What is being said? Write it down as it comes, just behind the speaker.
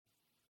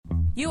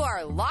You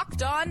are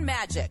Locked On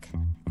Magic,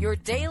 your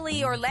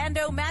daily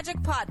Orlando Magic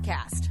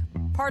podcast,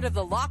 part of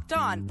the Locked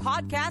On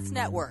Podcast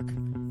Network,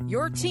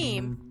 your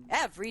team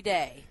every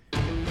day.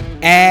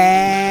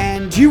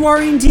 And you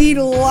are indeed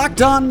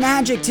Locked On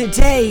Magic.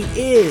 Today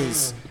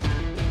is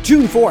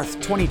June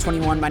 4th,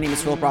 2021. My name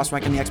is Philip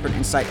Rossmark. I'm the expert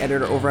insight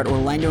editor over at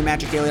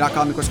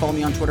OrlandoMagicDaily.com. Of course, follow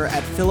me on Twitter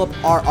at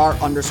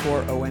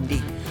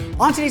PhilipRR_OMD.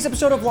 On today's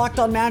episode of Locked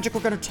On Magic,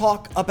 we're going to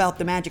talk about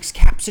the Magic's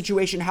cap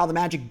situation, how the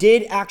Magic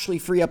did actually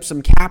free up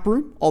some cap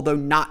room, although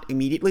not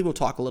immediately. We'll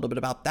talk a little bit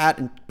about that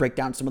and break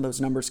down some of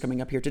those numbers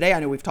coming up here today. I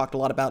know we've talked a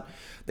lot about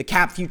the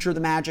cap future of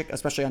the Magic,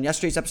 especially on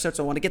yesterday's episode,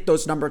 so I want to get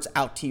those numbers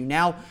out to you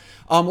now.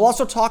 We'll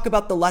also talk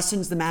about the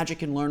lessons the Magic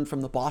can learn from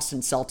the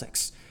Boston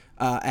Celtics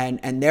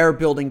and their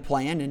building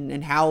plan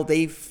and how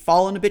they've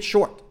fallen a bit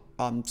short.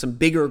 Some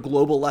bigger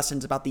global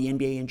lessons about the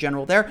NBA in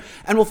general there.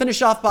 And we'll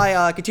finish off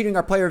by continuing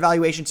our player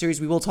evaluation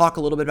series. We will talk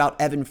a little bit about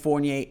Evan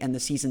Fournier and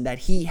the season that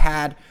he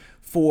had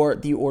for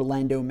the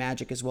Orlando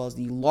Magic, as well as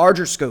the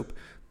larger scope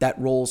that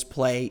roles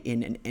play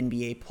in an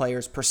NBA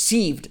player's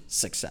perceived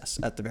success,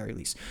 at the very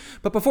least.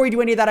 But before you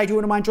do any of that, I do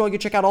want to remind you all you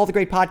check out all the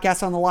great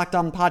podcasts on the Locked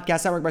On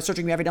Podcast Network by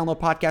searching the every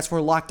download podcast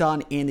for Locked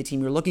On and the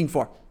team you're looking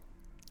for.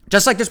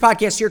 Just like this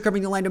podcast here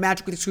covering the Orlando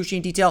Magic with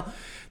excruciating detail,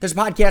 there's a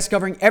podcast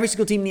covering every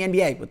single team in the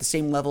NBA with the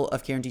same level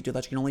of care and detail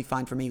that you can only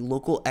find from a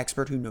local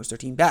expert who knows their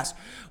team best.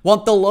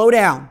 Want the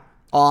lowdown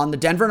on the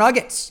Denver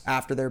Nuggets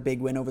after their big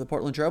win over the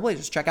Portland Trail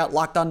Blazers? Check out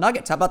Locked On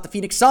Nuggets. How about the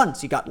Phoenix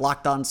Suns? You got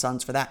Locked On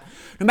Suns for that.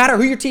 No matter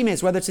who your team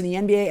is, whether it's in the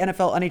NBA,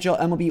 NFL, NHL,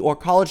 MLB, or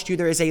college too,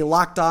 there is a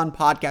Locked On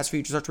podcast for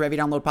you to search for every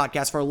download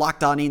podcast for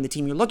Locked On and the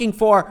team you're looking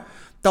for.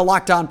 The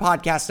Locked On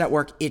Podcast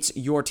Network. It's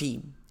your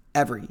team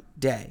every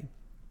day.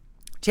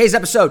 Today's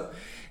episode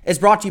is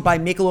brought to you by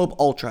Michelob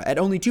Ultra. At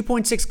only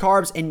 2.6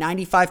 carbs and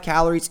 95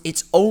 calories,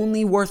 it's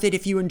only worth it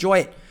if you enjoy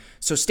it.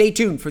 So stay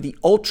tuned for the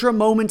Ultra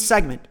Moment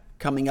segment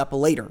coming up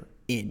later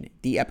in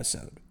the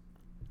episode.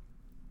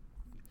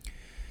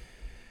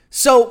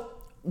 So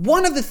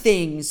one of the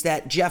things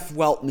that Jeff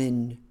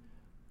Weltman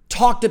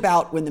talked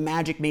about when the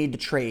Magic made the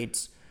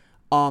trades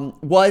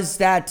was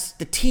that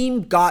the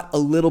team got a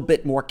little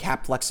bit more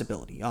cap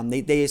flexibility.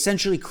 They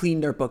essentially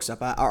cleaned their books up.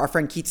 Our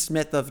friend Keith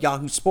Smith of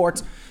Yahoo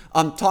Sports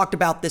talked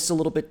about this a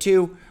little bit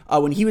too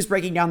when he was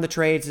breaking down the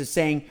trades, is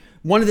saying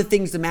one of the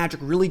things the Magic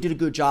really did a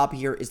good job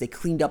here is they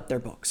cleaned up their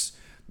books.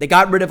 They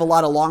got rid of a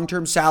lot of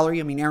long-term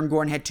salary. I mean, Aaron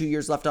Gordon had 2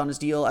 years left on his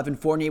deal. Evan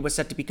Fournier was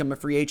set to become a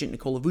free agent.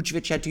 Nikola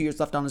Vucevic had 2 years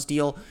left on his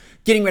deal.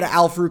 Getting rid of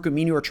Al-Farouq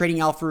Aminu or trading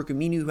Al-Farouq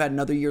Aminu, who had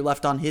another year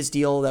left on his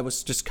deal. That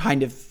was just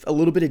kind of a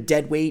little bit of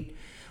dead weight.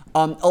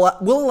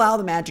 Will allow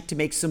the Magic to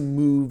make some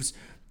moves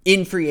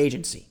in free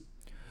agency.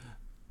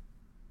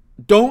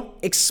 Don't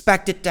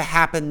expect it to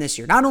happen this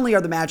year. Not only are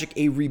the Magic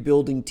a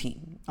rebuilding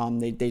team,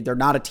 they're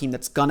not a team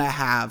that's going to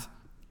have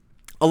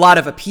a lot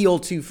of appeal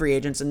to free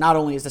agents, and not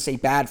only is this a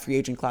bad free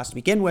agent class to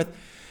begin with,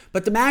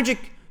 but the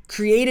Magic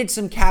created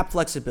some cap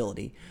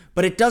flexibility,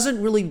 but it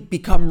doesn't really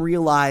become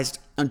realized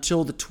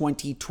until the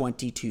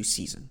 2022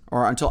 season,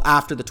 or until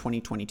after the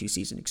 2022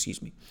 season, excuse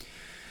me.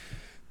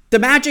 The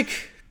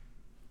Magic,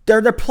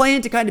 they're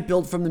planning to kind of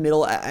build from the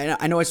middle.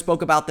 I know I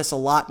spoke about this a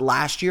lot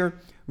last year.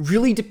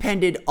 Really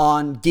depended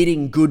on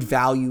getting good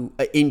value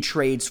in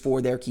trades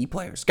for their key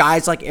players.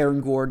 Guys like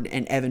Aaron Gordon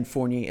and Evan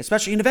Fournier,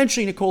 especially, and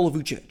eventually Nikola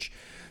Vucevic.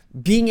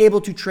 Being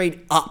able to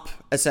trade up,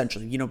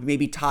 essentially,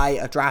 maybe tie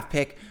a draft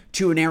pick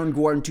to an Aaron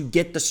Gordon to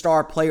get the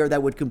star player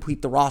that would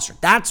complete the roster.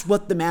 That's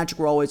what the Magic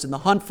were always in the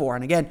hunt for.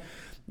 And again,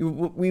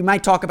 we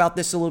might talk about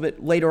this a little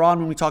bit later on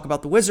when we talk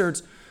about the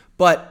Wizards,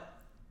 but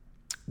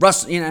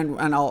Russ,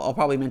 and I'll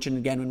probably mention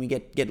again when we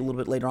get a little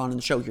bit later on in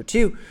the show here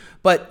too,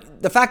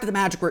 but the fact that the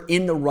Magic were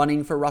in the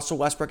running for Russell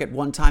Westbrook at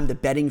one time, the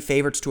betting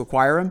favorites to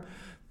acquire him,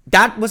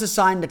 that was a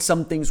sign that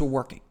some things were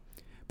working.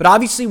 But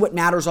obviously what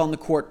matters on the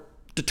court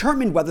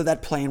determined whether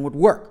that plan would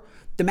work.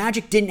 The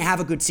Magic didn't have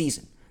a good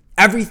season.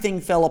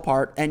 Everything fell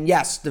apart, and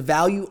yes, the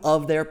value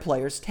of their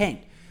players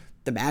tanked.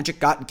 The Magic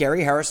got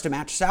Gary Harris to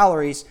match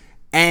salaries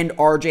and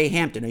RJ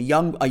Hampton, a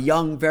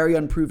young, very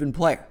unproven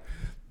player.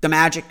 The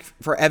Magic,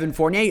 for Evan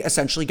Fournier,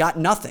 essentially got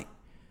nothing.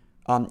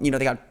 They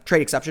got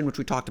trade exception, which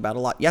we talked about a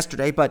lot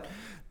yesterday, but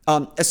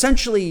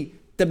essentially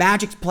the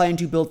Magic's plan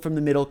to build from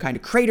the middle kind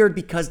of cratered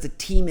because the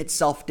team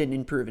itself didn't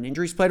improve. And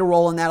injuries played a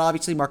role in that,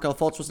 obviously. Markelle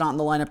Fultz was not in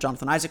the lineup.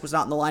 Jonathan Isaac was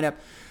not in the lineup.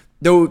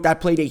 Though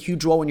that played a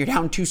huge role. When you're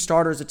down 2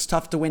 starters, it's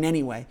tough to win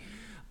anyway.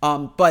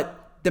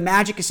 But the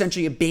Magic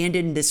essentially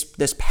abandoned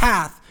this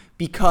path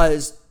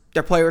because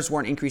their players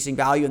weren't increasing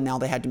value, and now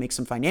they had to make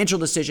some financial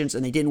decisions,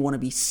 and they didn't want to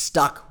be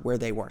stuck where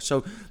they were.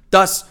 So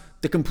thus,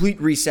 the complete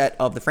reset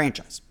of the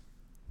franchise.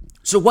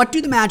 So what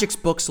do the Magic's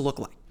books look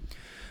like?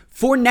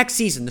 For next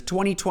season, the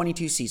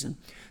 2022 season,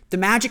 the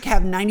Magic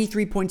have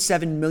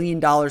 $93.7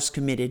 million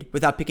committed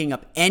without picking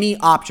up any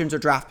options or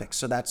draft picks.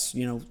 So that's,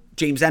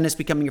 James Ennis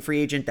becoming a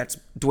free agent. That's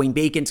Dwayne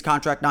Bacon's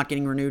contract not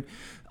getting renewed.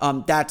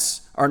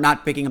 Or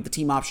not picking up the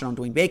team option on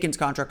Dwayne Bacon's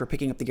contract or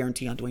picking up the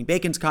guarantee on Dwayne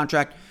Bacon's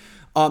contract.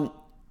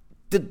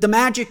 The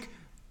Magic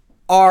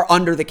are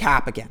under the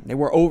cap again. They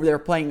were over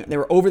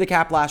the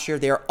cap last year.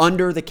 They are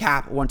under the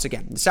cap once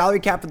again. The salary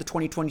cap for the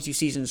 2022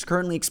 season is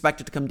currently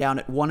expected to come down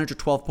at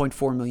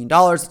 $112.4 million.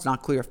 It's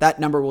not clear if that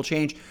number will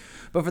change.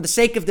 But for the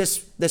sake of this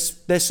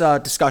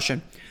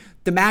discussion,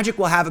 the Magic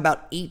will have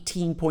about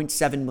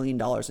 $18.7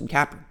 million in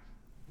cap room.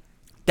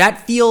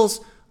 That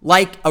feels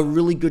like a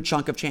really good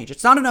chunk of change.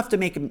 It's not enough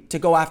to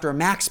go after a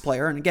max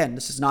player. And again,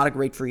 this is not a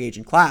great free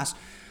agent class,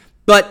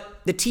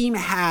 but the team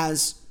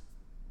has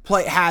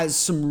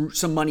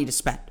some money to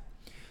spend.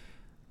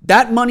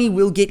 That money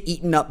will get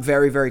eaten up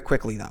very, very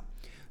quickly, though.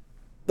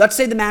 Let's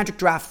say the Magic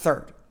draft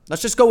third.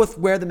 Let's just go with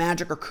where the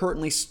Magic are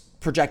currently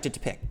projected to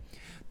pick.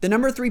 The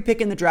number 3 pick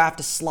in the draft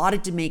is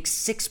slotted to make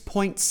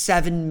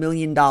 $6.7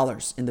 million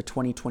in the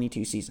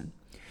 2022 season.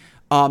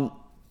 The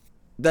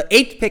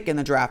 8th pick in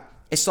the draft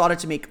is slotted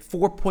to make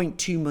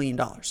 $4.2 million.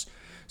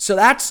 So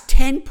that's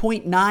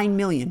 $10.9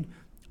 million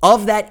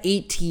of that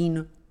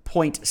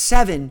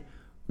 $18.7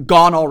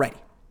 gone already.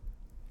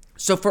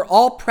 So for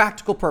all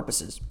practical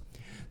purposes,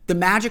 the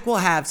Magic will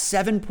have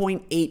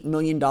 $7.8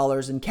 million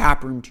in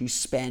cap room to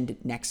spend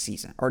next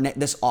season or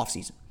this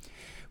offseason.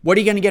 What are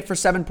you going to get for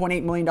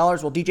 $7.8 million?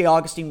 Well, DJ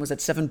Augustin was at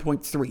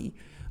 $7.3.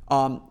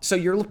 So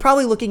you're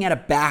probably looking at a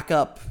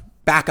backup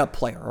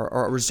player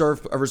or a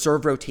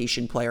reserve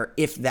rotation player,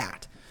 if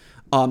that,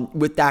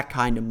 with that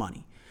kind of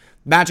money.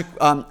 Magic,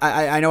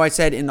 I know I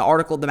said in the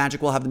article the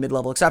Magic will have the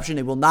mid-level exception.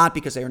 They will not,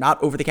 because they are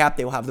not over the cap.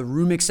 They will have the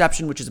room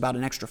exception, which is about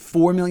an extra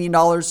 $4 million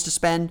to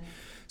spend.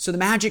 So the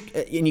Magic,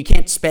 and you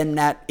can't spend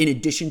that in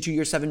addition to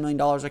your $7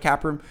 million of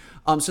cap room.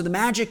 So the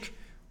Magic,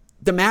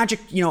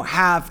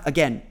 have,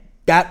 again,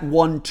 that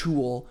one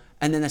tool,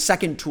 and then a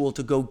second tool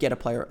to go get a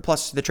player,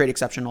 plus the trade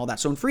exception and all that.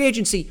 So in free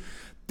agency,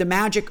 the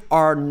Magic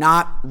are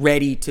not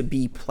ready to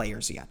be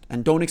players yet,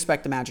 and don't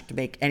expect the Magic to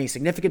make any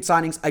significant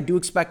signings. I do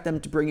expect them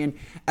to bring in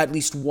at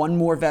least one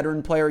more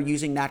veteran player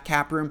using that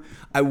cap room.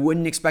 I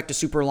wouldn't expect a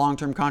super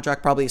long-term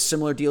contract, probably a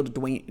similar deal to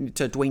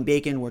Dwayne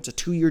Bacon, where it's a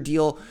 2-year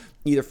deal,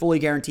 either fully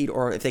guaranteed,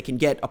 or if they can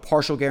get a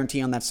partial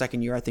guarantee on that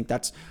second year, I think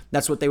that's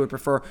what they would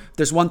prefer.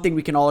 There's one thing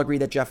we can all agree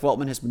that Jeff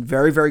Weltman has been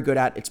very, very good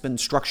at. It's been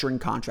structuring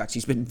contracts.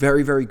 He's been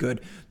very, very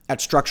good at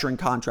structuring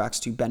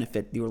contracts to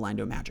benefit the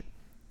Orlando Magic.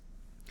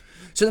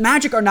 So the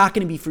Magic are not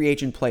going to be free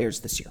agent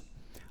players this year.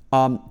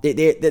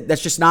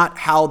 That's just not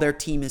how their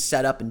team is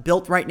set up and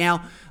built right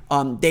now.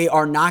 They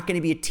are not going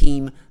to be a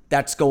team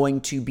that's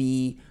going to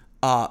be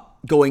kind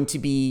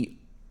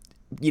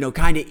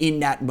of in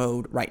that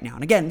mode right now.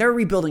 And again, they're a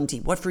rebuilding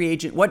team. What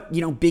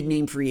big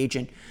name free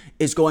agent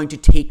is going to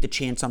take the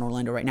chance on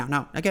Orlando right now?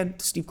 Now, again,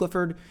 Steve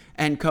Clifford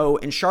and co.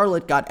 in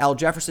Charlotte got Al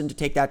Jefferson to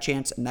take that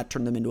chance, and that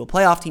turned them into a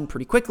playoff team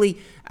pretty quickly,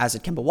 as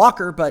did Kemba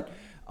Walker. But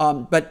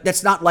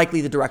that's not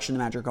likely the direction the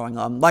Magic are going.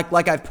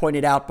 Like I've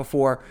pointed out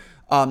before,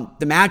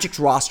 the Magic's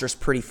roster is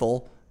pretty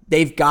full.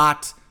 They've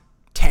got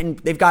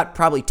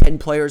probably 10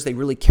 players they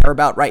really care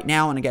about right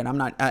now. And again,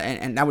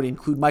 and that would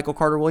include Michael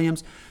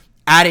Carter-Williams.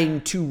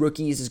 Adding 2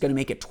 rookies is going to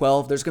make it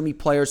 12. There's going to be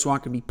players who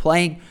aren't going to be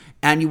playing,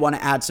 and you want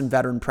to add some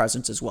veteran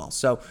presence as well.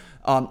 So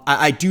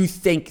I do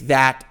think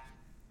that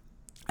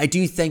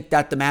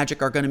the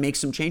Magic are going to make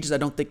some changes. I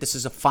don't think this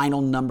is a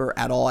final number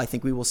at all. I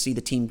think we will see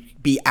the team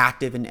be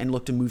active and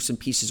look to move some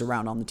pieces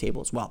around on the table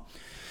as well.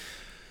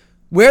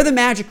 Where the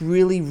Magic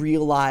really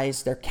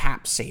realize their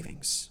cap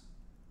savings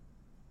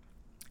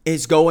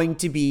is going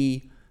to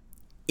be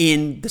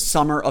in the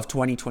summer of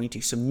 2022.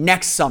 So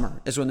next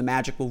summer is when the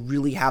Magic will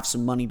really have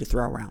some money to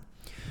throw around.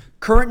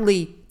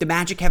 Currently, the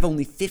Magic have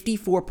only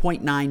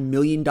 $54.9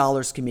 million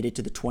committed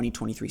to the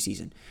 2023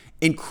 season,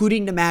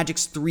 including the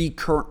Magic's 3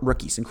 current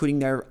rookies, including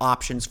their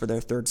options for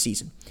their 3rd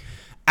season.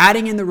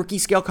 Adding in the rookie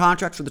scale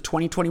contracts for the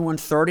 2021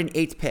 3rd and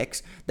 8th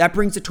picks, that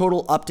brings the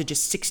total up to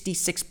just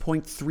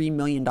 $66.3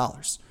 million.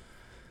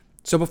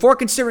 So before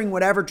considering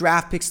whatever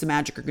draft picks the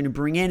Magic are going to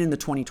bring in the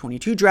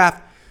 2022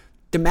 draft,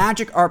 the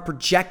Magic are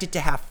projected to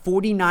have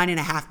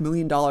 $49.5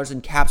 million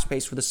in cap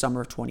space for the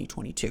summer of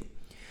 2022.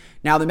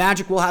 Now, the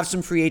Magic will have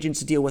some free agents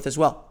to deal with as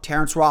well.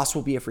 Terrence Ross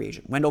will be a free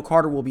agent. Wendell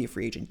Carter will be a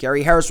free agent.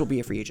 Gary Harris will be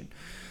a free agent.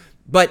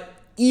 But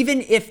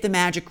even if the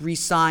Magic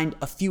re-signed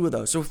a few of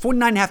those, so with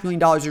 $49.5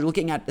 million, you're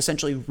looking at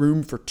essentially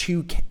room for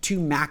two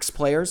max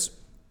players.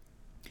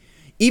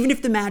 Even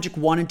if the Magic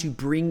wanted to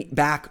bring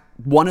back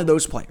one of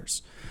those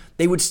players,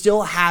 they would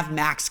still have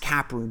max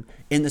cap room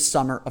in the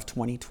summer of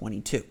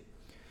 2022.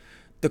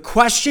 The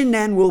question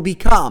then will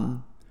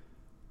become,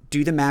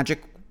 do the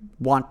Magic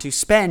want to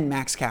spend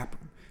max cap room?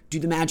 Do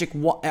the Magic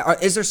want, or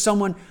is there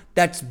someone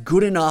that's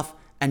good enough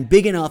and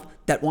big enough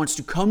that wants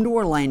to come to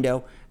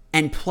Orlando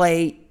and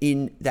play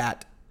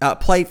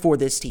for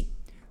this team?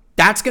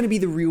 That's going to be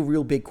the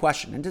real big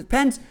question. And it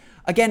depends,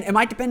 again, it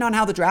might depend on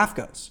how the draft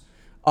goes.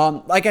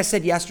 Like I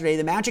said yesterday,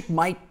 the Magic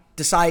might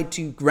decide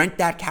to rent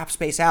that cap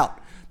space out,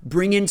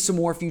 bring in some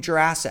more future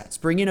assets,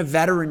 bring in a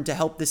veteran to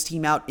help this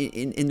team out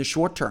in the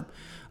short term.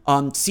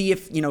 See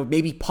if,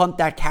 maybe punt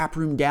that cap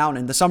room down.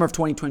 And the summer of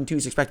 2022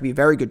 is expected to be a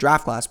very good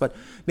draft class, but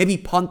maybe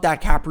punt that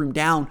cap room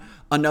down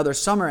another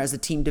summer as the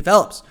team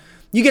develops.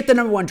 You get the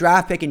number 1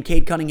 draft pick and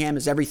Cade Cunningham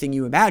is everything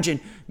you imagine.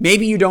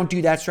 Maybe you don't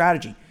do that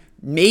strategy.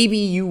 maybe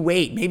you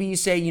wait. Maybe you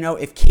say,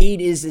 if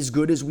Cade is as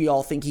good as we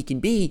all think he can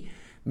be,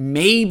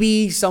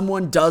 maybe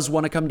someone does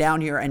want to come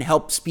down here and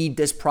help speed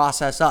this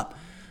process up.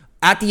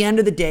 At the end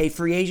of the day,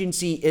 free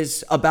agency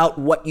is about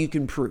what you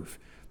can prove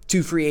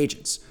to free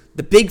agents.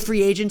 The big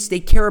free agents, they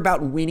care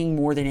about winning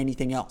more than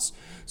anything else.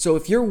 So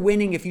if you're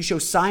winning, if you show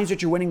signs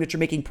that you're winning, that you're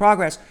making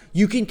progress,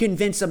 you can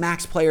convince a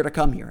max player to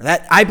come here.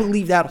 I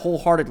believe that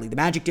wholeheartedly. The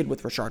Magic did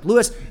with Rashard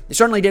Lewis. They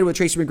certainly did with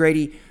Tracy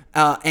McGrady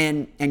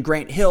and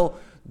Grant Hill.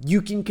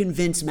 You can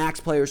convince max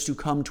players to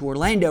come to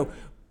Orlando.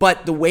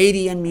 But the way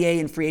the NBA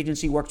and free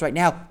agency works right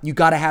now, you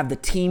got to have the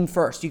team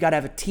first. You got to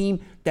have a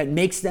team that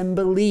makes them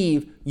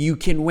believe you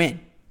can win.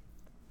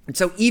 And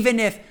so even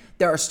if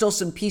there are still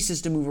some pieces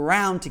to move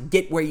around to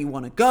get where you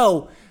want to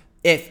go,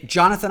 if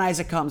Jonathan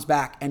Isaac comes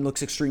back and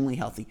looks extremely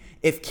healthy,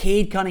 if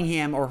Cade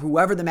Cunningham or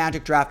whoever the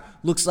Magic draft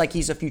looks like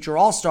he's a future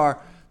all-star,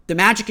 the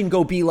Magic can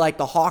go be like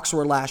the Hawks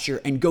were last year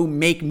and go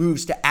make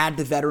moves to add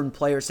the veteran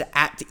players to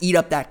eat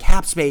up that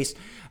cap space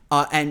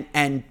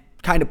and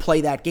kind of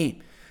play that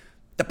game.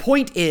 The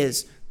point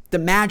is, the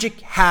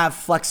Magic have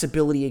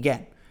flexibility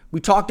again. We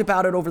talked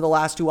about it over the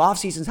last 2 off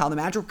seasons, how the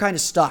Magic were kind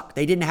of stuck.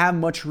 They didn't have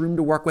much room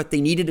to work with.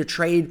 They needed a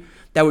trade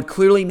that would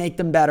clearly make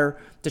them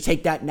better to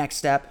take that next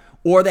step,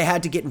 or they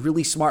had to get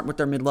really smart with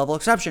their mid-level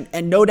exception.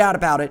 And no doubt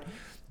about it,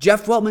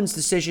 Jeff Weltman's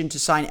decision to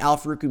sign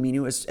Al-Farouq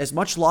Aminu, as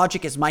much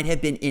logic as might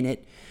have been in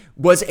it,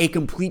 was a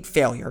complete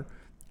failure.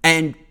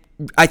 And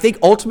I think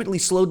ultimately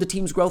slowed the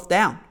team's growth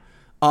down.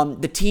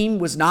 The team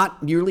was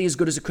not nearly as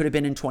good as it could have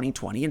been in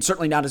 2020, and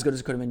certainly not as good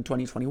as it could have been in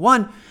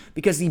 2021,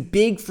 because the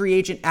big free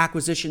agent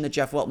acquisition that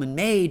Jeff Weltman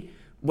made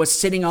was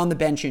sitting on the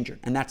bench injured.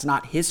 And that's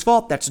not his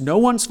fault. That's no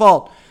one's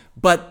fault.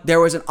 But there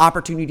was an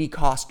opportunity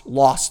cost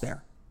loss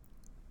there.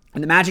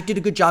 And the Magic did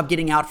a good job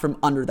getting out from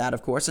under that,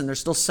 of course, and they're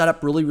still set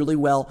up really, really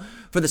well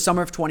for the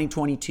summer of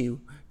 2022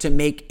 to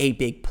make a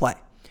big play.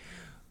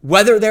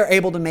 Whether they're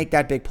able to make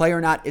that big play or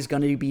not is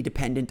going to be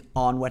dependent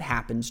on what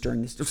happens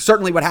during this.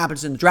 Certainly what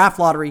happens in the draft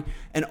lottery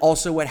and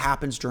also what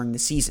happens during the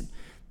season.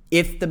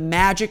 If the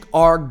Magic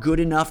are good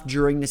enough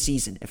during the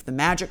season, if the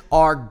Magic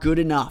are good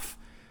enough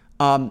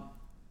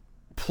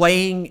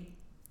playing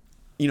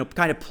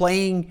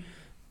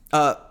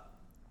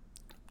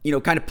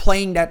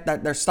that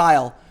their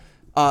style,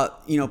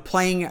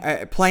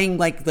 playing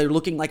like they're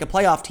looking like a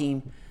playoff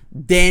team,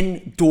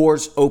 then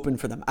doors open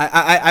for them.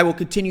 I will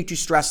continue to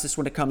stress this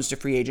when it comes to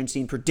free agency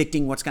and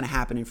predicting what's going to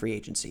happen in free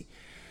agency.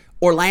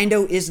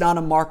 Orlando is not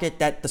a market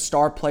that the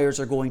star players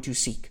are going to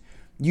seek.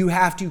 You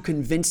have to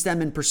convince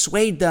them and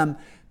persuade them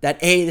that,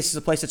 A, this is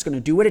a place that's going to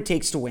do what it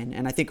takes to win.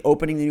 And I think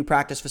opening the new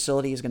practice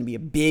facility is going to be a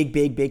big,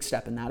 big, big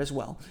step in that as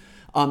well.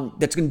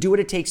 That's going to do what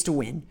it takes to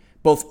win,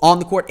 both on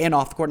the court and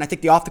off the court. And I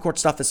think the off the court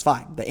stuff is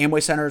fine. The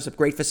Amway Center is a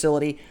great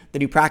facility. The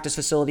new practice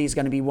facility is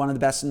going to be one of the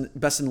best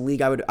in the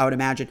league, I would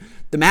imagine.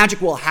 The Magic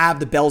will have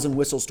the bells and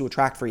whistles to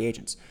attract free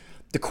agents.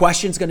 The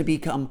question is going to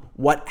become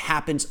what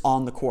happens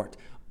on the court.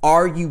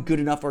 Are you good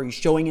enough? Are you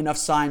showing enough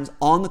signs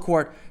on the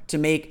court to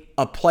make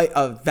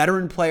a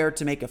veteran player,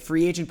 to make a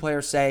free agent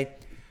player say,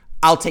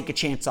 I'll take a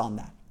chance on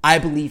that. I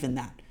believe in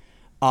that.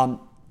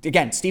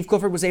 Again, Steve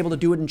Clifford was able to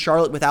do it in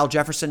Charlotte with Al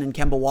Jefferson and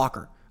Kemba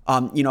Walker.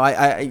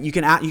 You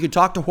can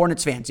talk to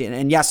Hornets fans,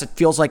 and yes, it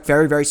feels like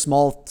very, very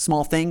small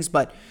things,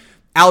 but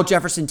Al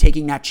Jefferson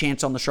taking that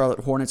chance on the Charlotte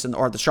Hornets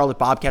or the Charlotte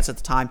Bobcats at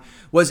the time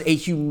was a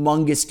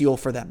humongous deal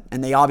for them,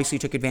 and they obviously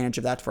took advantage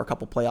of that for a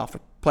couple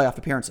playoff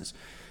appearances.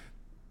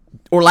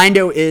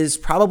 Orlando is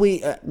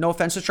probably, no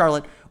offense to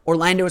Charlotte,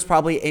 Orlando is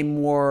probably a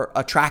more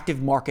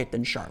attractive market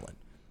than Charlotte.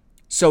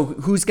 So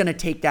who's going to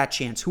take that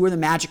chance? Who are the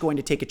Magic going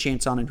to take a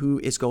chance on, and who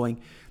is going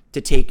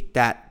to take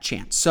that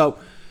chance? So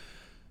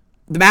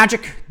the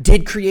Magic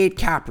did create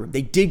cap room.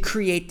 They did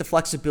create the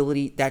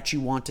flexibility that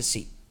you want to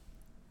see.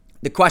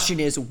 The question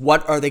is,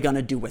 what are they going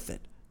to do with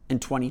it in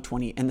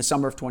 2020, in the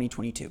summer of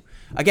 2022?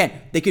 Again,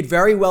 they could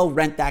very well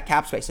rent that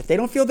cap space. If they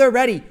don't feel they're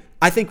ready,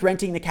 I think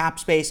renting the cap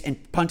space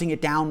and punting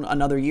it down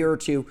another year or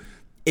two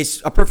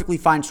is a perfectly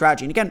fine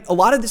strategy. And again, a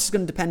lot of this is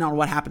going to depend on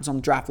what happens on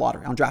draft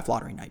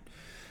lottery night.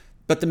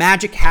 But the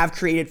Magic have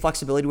created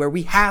flexibility where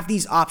we have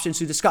these options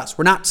to discuss.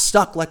 We're not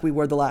stuck like we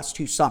were the last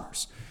 2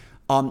 summers.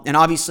 And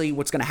obviously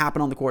what's going to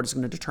happen on the court is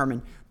going to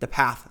determine the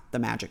path the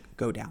Magic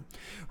go down.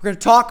 We're going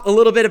to talk a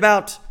little bit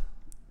about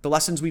the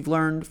lessons we've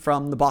learned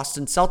from the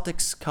Boston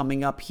Celtics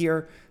coming up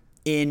here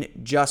in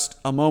just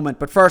a moment.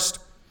 But first,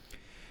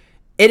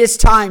 it is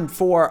time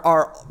for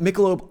our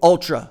Michelob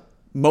Ultra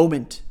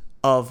moment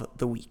of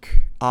the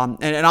week.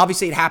 And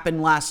obviously it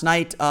happened last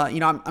night.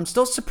 I'm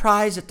still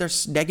surprised that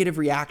there's negative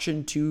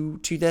reaction to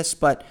this,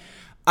 but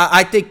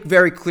I think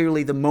very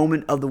clearly the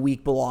moment of the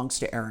week belongs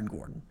to Aaron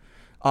Gordon.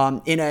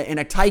 In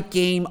a tight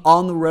game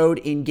on the road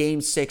in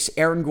Game 6,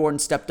 Aaron Gordon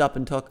stepped up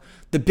and took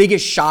the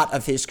biggest shot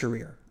of his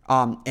career,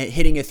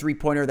 hitting a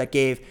three-pointer that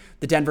gave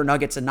the Denver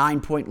Nuggets a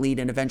 9-point lead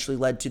and eventually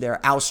led to their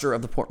ouster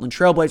of the Portland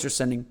Trailblazers,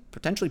 sending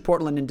potentially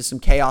Portland into some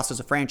chaos as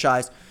a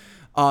franchise,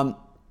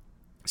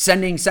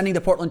 sending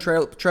the Portland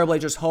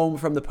Trailblazers home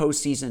from the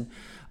postseason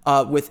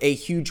with a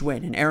huge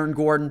win. And Aaron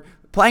Gordon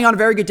playing on a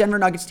very good Denver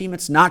Nuggets team.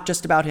 It's not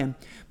just about him.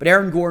 But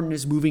Aaron Gordon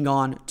is moving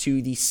on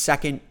to the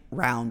second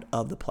round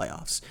of the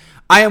playoffs.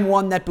 I am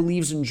one that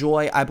believes in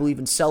joy. I believe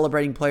in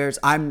celebrating players.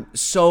 I'm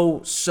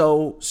so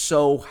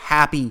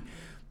happy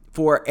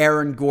for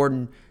Aaron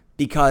Gordon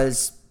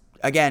because,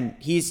 again,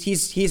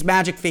 he's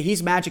Magic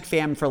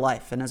fam for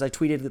life. And as I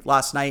tweeted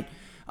last night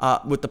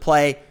with the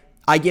play,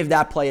 I give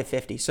that play a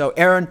 50. So,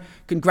 Aaron,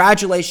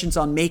 congratulations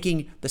on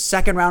making the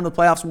second round of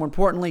the playoffs. More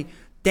importantly,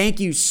 thank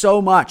you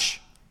so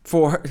much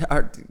for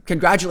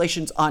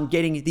congratulations on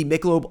getting the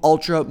Michelob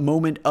Ultra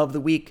moment of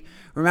the week.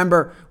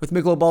 Remember, with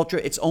Michelob Ultra,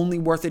 it's only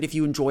worth it if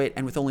you enjoy it,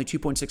 and with only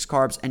 2.6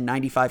 carbs and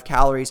 95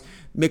 calories,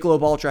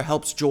 Michelob Ultra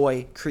helps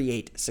joy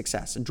create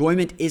success.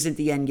 Enjoyment isn't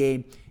the end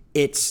game,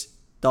 it's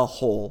the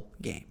whole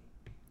game.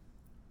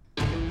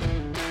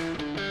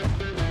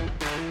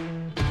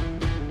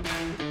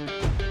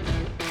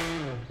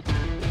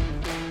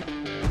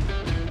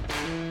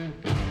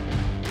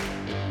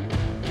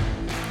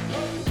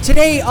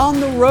 Today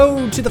on the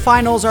road to the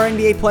finals, our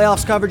NBA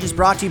playoffs coverage is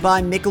brought to you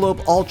by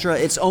Michelob Ultra.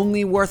 It's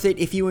only worth it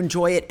if you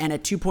enjoy it, and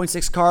at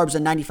 2.6 carbs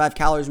and 95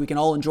 calories, we can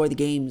all enjoy the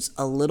games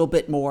a little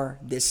bit more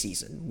this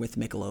season with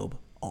Michelob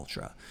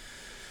Ultra.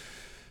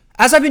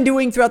 As I've been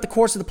doing throughout the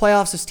course of the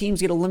playoffs, as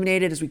teams get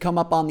eliminated, as we come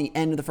up on the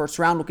end of the first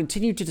round, we'll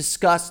continue to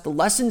discuss the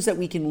lessons that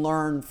we can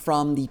learn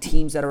from the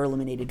teams that are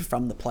eliminated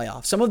from the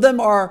playoffs. Some of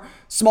them are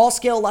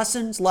small-scale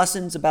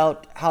lessons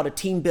about how to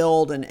team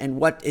build and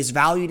what is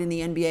valued in the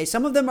NBA.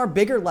 Some of them are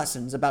bigger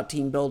lessons about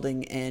team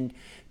building and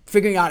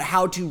figuring out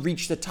how to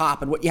reach the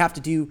top and what you have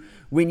to do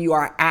when you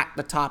are at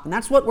the top. And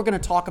that's what we're going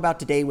to talk about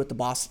today with the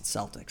Boston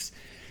Celtics.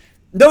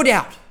 No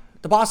doubt,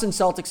 the Boston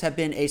Celtics have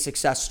been a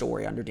success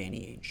story under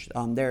Danny Ainge.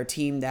 They're a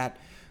team that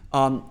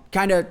won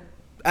the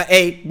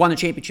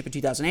championship in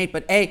 2008,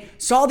 but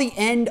saw the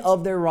end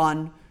of their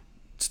run,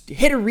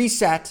 hit a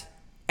reset,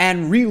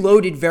 and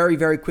reloaded very,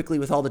 very quickly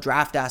with all the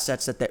draft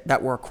assets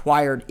that were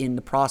acquired in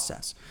the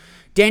process.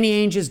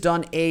 Danny Ainge has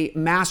done a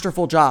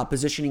masterful job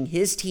positioning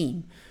his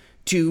team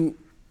to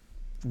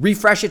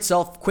refresh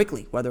itself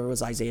quickly, whether it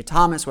was Isaiah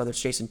Thomas, whether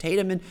it's Jason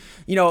Tatum. And,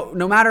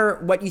 no matter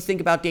what you think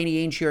about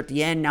Danny Ainge here at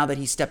the end, now that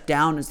he stepped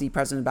down as the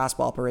president of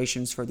basketball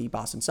operations for the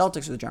Boston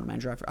Celtics, or the general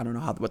manager, I don't know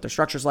what their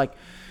structure's like.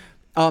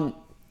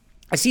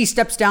 As he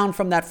steps down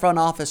from that front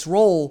office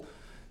role,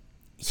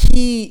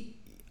 he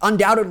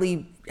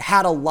undoubtedly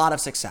had a lot of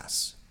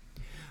success.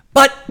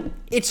 But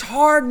it's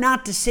hard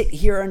not to sit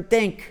here and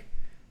think,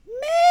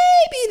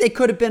 maybe they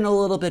could have been a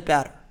little bit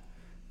better.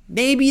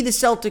 Maybe the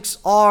Celtics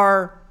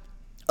are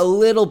a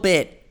little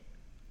bit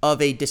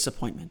of a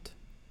disappointment.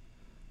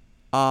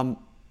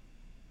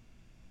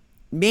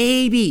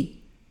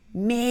 Maybe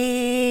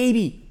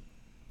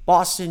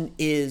Boston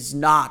is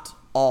not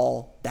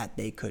all that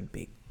they could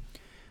be.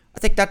 I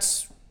think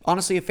that's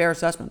honestly a fair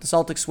assessment. The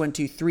Celtics went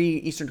to 3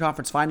 Eastern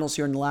Conference Finals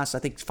here in the last,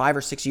 5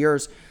 or 6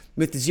 years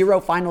with 0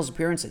 finals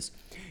appearances.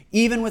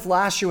 Even with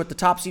last year with the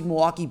top seed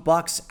Milwaukee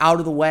Bucks out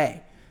of the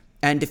way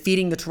and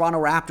defeating the Toronto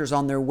Raptors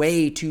on their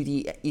way to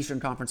the Eastern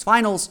Conference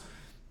Finals,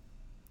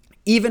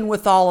 even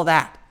with all of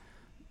that,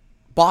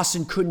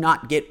 Boston could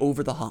not get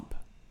over the hump.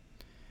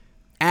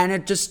 And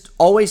it just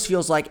always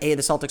feels like, the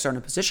Celtics are in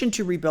a position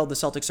to rebuild, the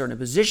Celtics are in a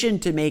position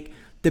to make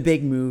the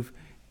big move,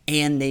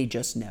 and they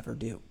just never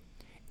do.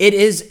 It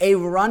is a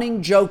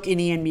running joke in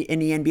the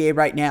NBA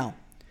right now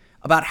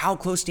about how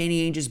close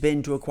Danny Ainge has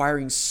been to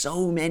acquiring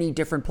so many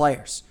different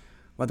players,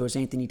 whether it was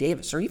Anthony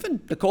Davis or even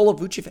Nikola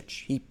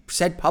Vucevic. He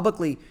said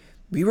publicly,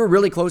 we were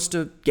really close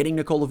to getting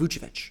Nikola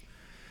Vucevic.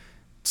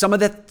 Some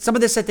of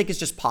this, I think, is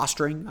just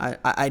posturing.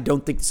 I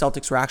don't think the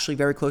Celtics were actually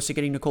very close to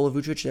getting Nikola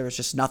Vucevic. There was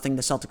just nothing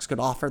the Celtics could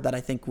offer that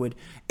I think would,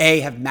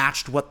 A, have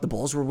matched what the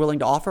Bulls were willing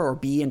to offer, or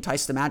B,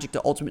 entice the Magic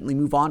to ultimately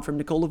move on from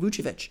Nikola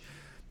Vucevic.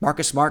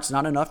 Marcus Smart's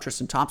not enough,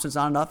 Tristan Thompson's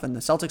not enough, and the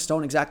Celtics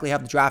don't exactly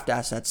have the draft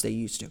assets they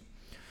used to.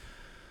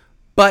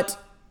 But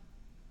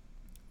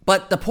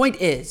the point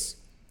is,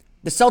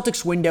 the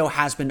Celtics window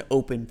has been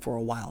open for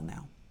a while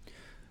now.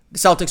 The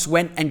Celtics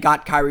went and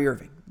got Kyrie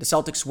Irving. The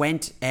Celtics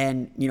went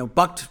and,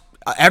 bucked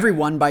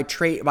everyone by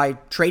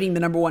trading the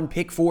number 1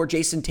 pick for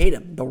Jason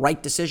Tatum, the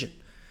right decision.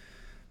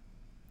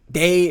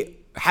 They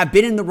have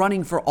been in the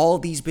running for all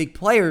these big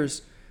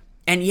players,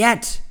 and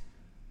yet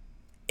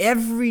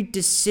every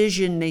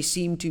decision they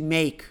seem to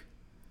make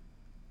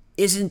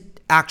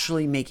isn't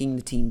actually making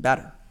the team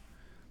better.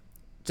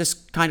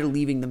 Just kind of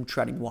leaving them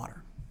treading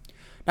water.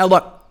 Now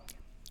look,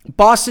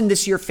 Boston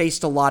this year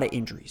faced a lot of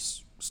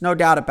injuries. There's no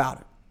doubt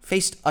about it.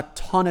 Faced a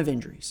ton of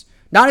injuries.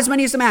 Not as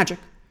many as the Magic,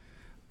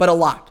 but a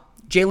lot.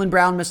 Jaylen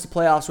Brown missed the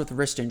playoffs with a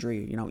wrist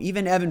injury.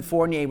 Even Evan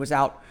Fournier was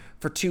out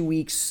for 2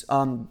 weeks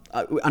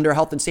under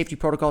health and safety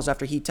protocols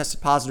after he tested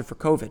positive for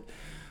COVID.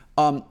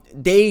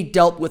 They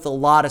dealt with a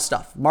lot of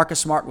stuff. Marcus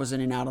Smart was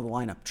in and out of the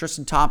lineup.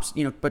 Tristan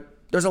Thompson, but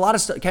there's a lot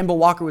of stuff. Kemba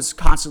Walker was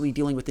constantly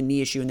dealing with the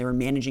knee issue, and they were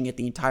managing it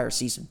the entire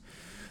season.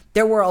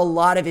 There were a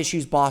lot of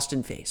issues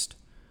Boston faced.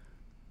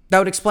 That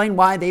would explain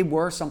why they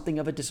were something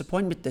of a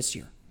disappointment this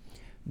year.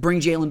 bring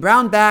Jaylen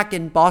Brown back,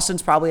 and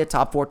Boston's probably a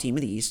top 4 team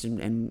in the East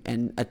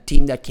and a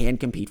team that can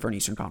compete for an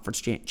Eastern Conference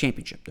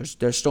championship.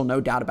 There's still no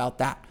doubt about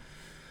that.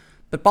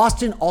 But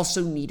Boston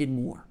also needed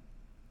more.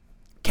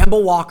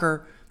 Kemba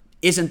Walker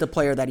isn't the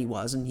player that he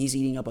was, and he's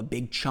eating up a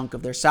big chunk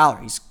of their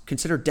salary. He's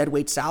considered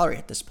deadweight salary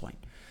at this point.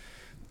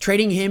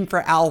 Trading him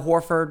for Al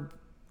Horford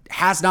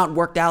has not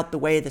worked out the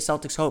way the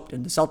Celtics hoped,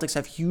 and the Celtics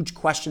have huge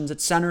questions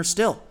at center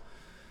still.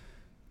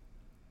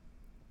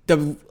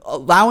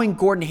 Allowing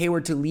Gordon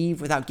Hayward to leave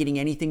without getting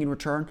anything in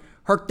return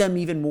hurt them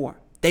even more.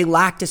 They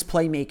lacked his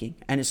playmaking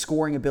and his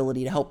scoring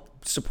ability to help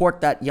support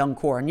that young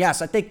core. And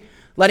yes, I think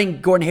letting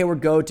Gordon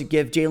Hayward go to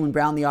give Jaylen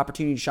Brown the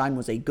opportunity to shine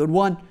was a good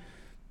one.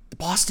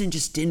 Boston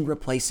just didn't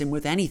replace him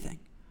with anything.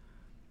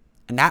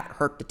 And that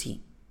hurt the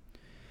team.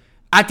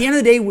 At the end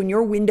of the day, when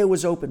your window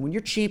is open, when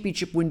your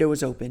championship window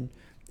is open,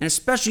 and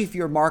especially if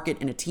you're a market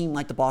and a team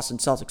like the Boston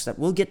Celtics that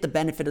will get the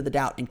benefit of the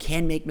doubt and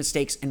can make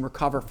mistakes and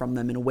recover from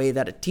them in a way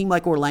that a team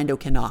like Orlando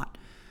cannot,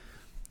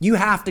 you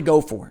have to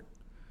go for it.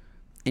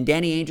 And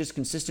Danny Ainge's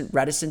consistent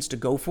reticence to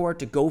go for it,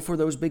 to go for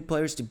those big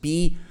players, to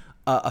be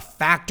a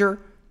factor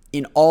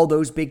in all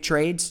those big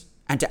trades,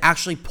 and to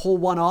actually pull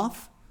one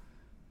off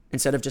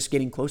instead of just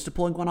getting close to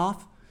pulling one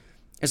off,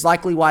 is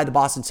likely why the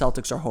Boston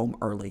Celtics are home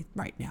early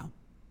right now.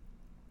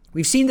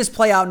 We've seen this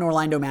play out in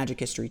Orlando Magic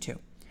history too.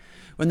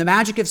 When the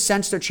Magic have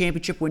sensed their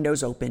championship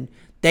windows open,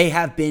 they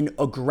have been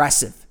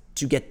aggressive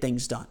to get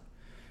things done.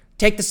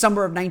 Take the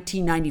summer of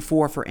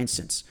 1994, for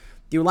instance.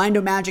 The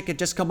Orlando Magic had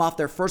just come off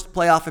their first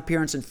playoff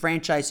appearance in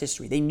franchise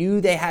history. They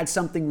knew they had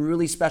something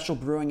really special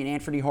brewing in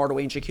Anthony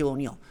Hardaway and Shaquille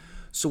O'Neal.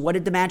 So what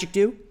did the Magic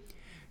do?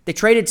 They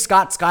traded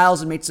Scott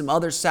Skiles and made some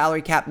other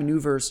salary cap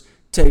maneuvers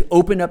to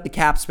open up the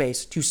cap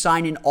space to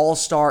sign an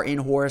all-star in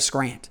Horace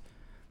Grant.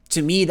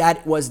 To me,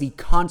 that was the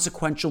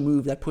consequential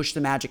move that pushed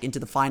the Magic into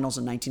the finals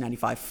in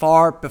 1995,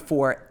 far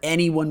before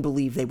anyone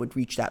believed they would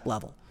reach that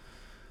level.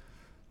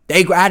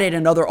 They added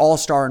another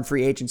all-star in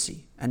free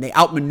agency, and they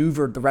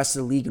outmaneuvered the rest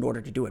of the league in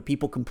order to do it.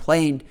 People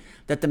complained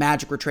that the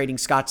Magic were trading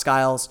Scott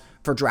Skiles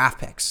for draft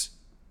picks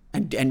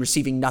and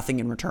receiving nothing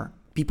in return.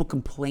 People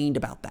complained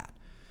about that.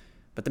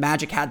 But the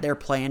Magic had their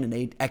plan, and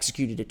they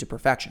executed it to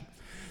perfection.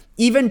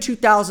 Even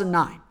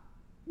 2009,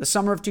 the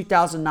summer of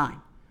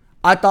 2009,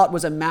 I thought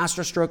was a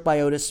masterstroke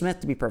by Otis Smith,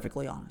 to be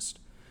perfectly honest.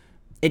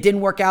 It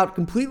didn't work out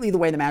completely the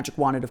way the Magic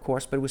wanted, of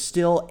course, but it was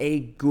still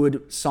a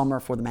good summer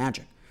for the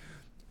Magic.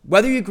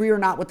 Whether you agree or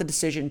not with the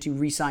decision to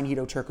re-sign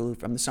Hedo Turkoglu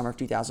from the summer of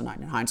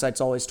 2009, in hindsight,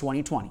 it's always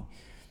 2020.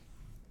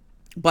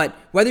 But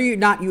whether or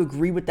not you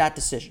agree with that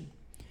decision,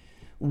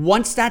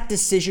 once that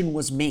decision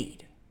was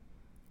made,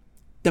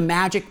 the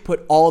Magic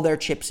put all their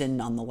chips in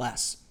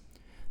nonetheless.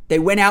 They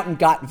went out and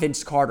got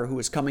Vince Carter, who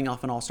was coming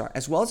off an all-star,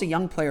 as well as a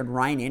young player,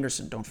 Ryan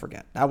Anderson, don't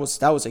forget. That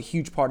was a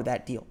huge part of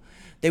that deal.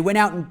 They went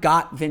out and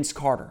got Vince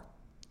Carter,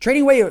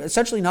 trading away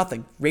essentially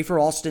nothing. Rafer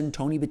Alston,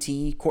 Tony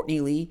Battie, Courtney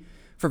Lee,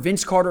 for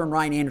Vince Carter and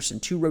Ryan Anderson,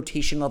 2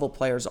 rotation-level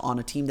players on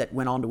a team that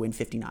went on to win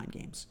 59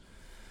 games.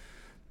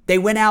 They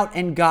went out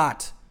and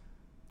got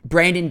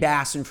Brandon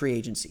Bass in free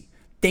agency.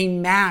 They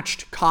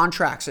matched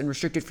contracts and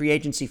restricted free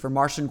agency for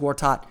Marcin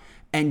Gortat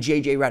and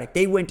J.J. Redick.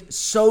 They went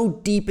so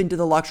deep into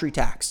the luxury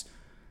tax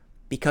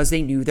because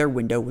they knew their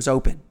window was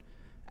open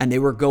and they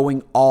were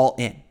going all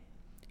in.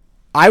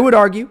 I would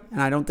argue,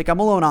 and I don't think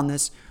I'm alone on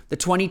this, the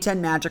 2010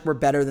 Magic were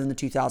better than the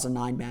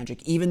 2009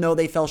 Magic, even though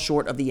they fell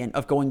short of the end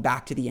of going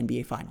back to the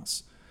NBA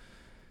Finals.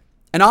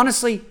 And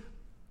honestly,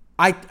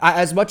 I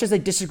as much as I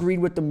disagreed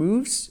with the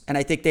moves, and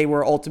I think they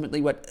were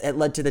ultimately what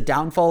led to the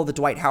downfall of the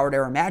Dwight Howard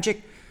era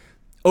Magic,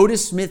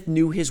 Otis Smith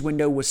knew his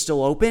window was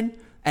still open,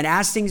 and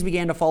as things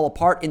began to fall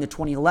apart in the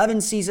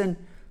 2011 season,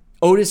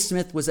 Otis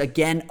Smith was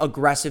again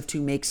aggressive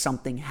to make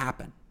something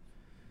happen.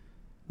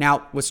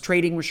 Now, was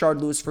trading Rashard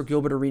Lewis for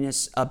Gilbert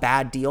Arenas a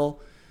bad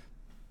deal?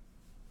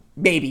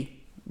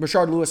 Maybe.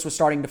 Rashard Lewis was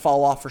starting to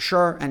fall off for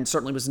sure, and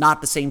certainly was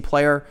not the same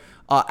player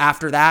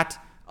after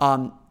that.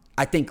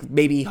 I think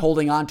maybe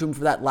holding on to him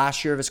for that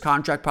last year of his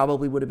contract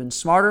probably would have been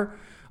smarter.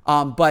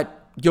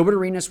 But Gilbert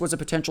Arenas was a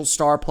potential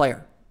star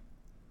player,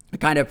 the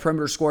kind of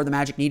perimeter scorer the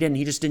Magic needed, and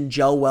he just didn't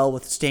gel well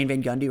with Stan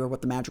Van Gundy or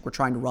what the Magic were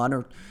trying to run,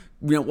 or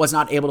was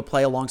not able to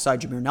play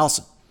alongside Jameer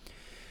Nelson.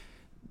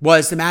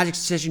 Was the Magic's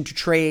decision to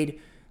trade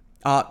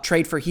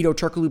for Hedo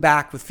Turkoglu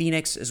back with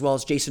Phoenix, as well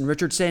as Jason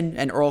Richardson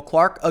and Earl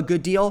Clark, a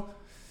good deal?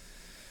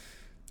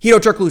 Hedo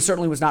Turkoglu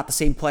certainly was not the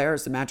same player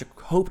as the Magic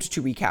hoped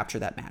to recapture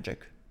that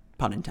Magic,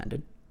 pun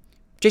intended.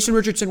 Jason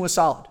Richardson was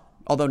solid,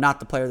 although not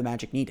the player the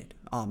Magic needed.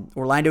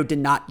 Orlando did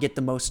not get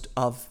the most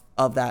of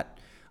that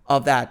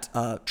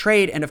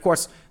trade. And of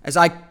course, as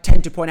I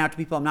tend to point out to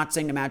people, I'm not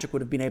saying the Magic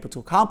would have been able to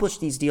accomplish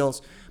these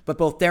deals, but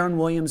both Deron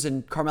Williams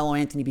and Carmelo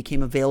Anthony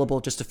became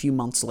available just a few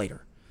months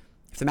later.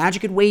 If the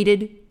Magic had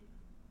waited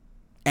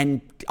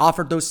and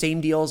offered those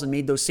same deals and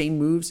made those same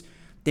moves,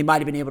 they might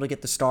have been able to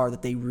get the star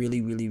that they really,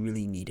 really,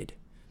 really needed.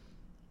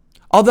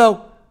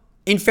 Although,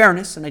 in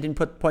fairness, and I didn't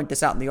point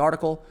this out in the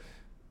article,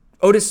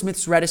 Otis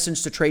Smith's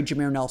reticence to trade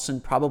Jameer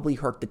Nelson probably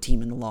hurt the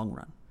team in the long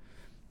run.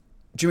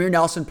 Jameer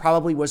Nelson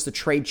probably was the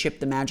trade chip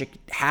the Magic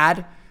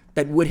had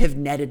that would have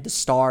netted the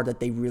star that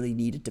they really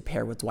needed to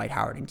pair with Dwight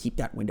Howard and keep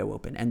that window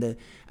open. And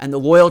the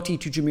loyalty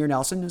to Jameer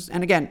Nelson is,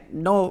 and again,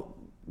 no,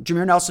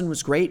 Jameer Nelson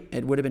was great.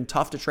 It would have been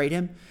tough to trade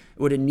him.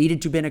 It would have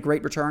needed to have been a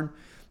great return.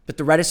 But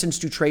the reticence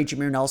to trade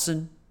Jameer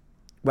Nelson,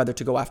 whether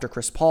to go after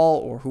Chris Paul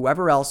or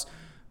whoever else,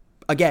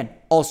 again,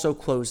 also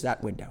closed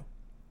that window.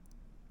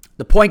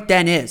 The point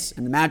then is,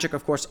 and the Magic,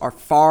 of course, are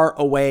far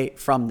away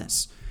from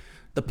this.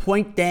 The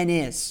point then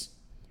is,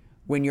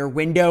 when your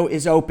window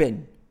is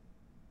open,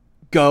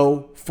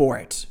 go for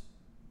it.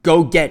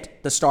 Go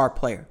get the star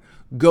player.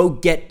 Go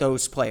get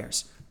those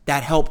players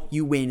that help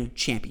you win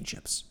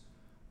championships.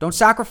 Don't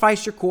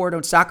sacrifice your core.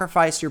 Don't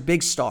sacrifice your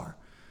big star.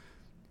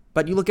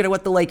 But you look at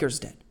what the Lakers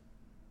did.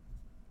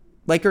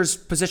 Lakers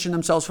positioned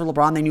themselves for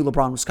LeBron. They knew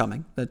LeBron was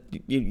coming.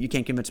 You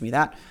can't convince me of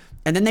that.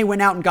 And then they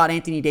went out and got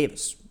Anthony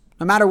Davis,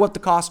 no matter what the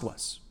cost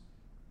was.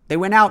 They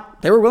went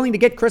out. They were willing to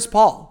get Chris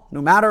Paul,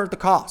 no matter the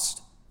cost.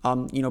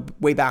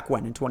 Way back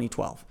when in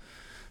 2012,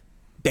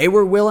 they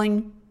were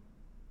willing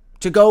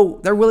to go.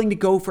 They're willing to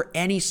go for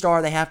any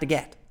star they have to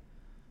get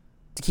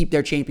to keep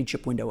their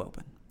championship window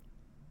open.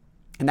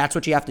 And that's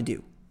what you have to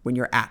do when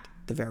you're at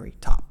the very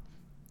top.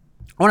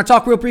 I want to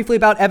talk real briefly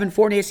about Evan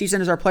Fournier's season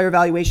as our player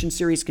evaluation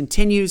series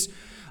continues.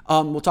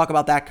 We'll talk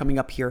about that coming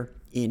up here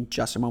in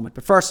just a moment.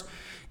 But first,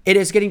 it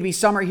is getting to be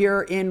summer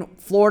here in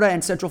Florida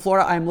and Central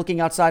Florida. I'm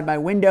looking outside my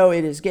window.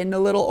 It is getting a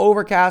little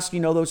overcast.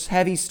 Those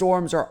heavy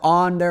storms are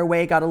on their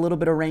way. Got a little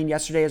bit of rain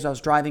yesterday as I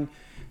was driving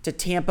to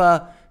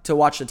Tampa to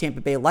watch the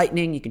Tampa Bay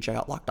Lightning. You can check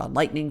out Locked On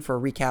Lightning for a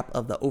recap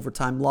of the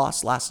overtime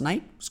loss last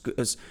night.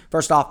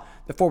 First off,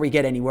 before we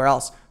get anywhere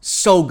else,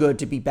 so good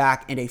to be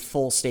back in a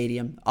full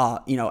stadium. I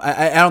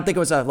don't think it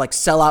was a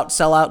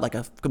sellout, like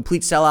a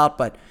complete sellout,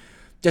 but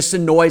just the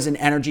noise and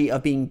energy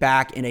of being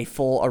back in a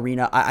full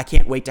arena. I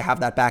can't wait to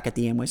have that back at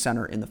the Amway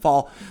Center in the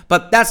fall.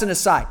 But that's an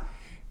aside.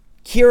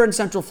 Here in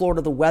Central Florida,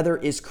 the weather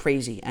is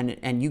crazy,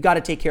 and you got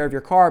to take care of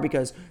your car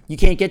because you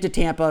can't get to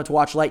Tampa to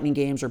watch Lightning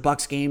games or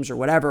Bucks games or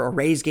whatever, or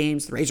Rays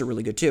games. The Rays are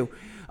really good too.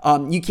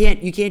 You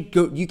can't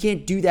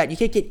do that. You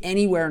can't get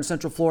anywhere in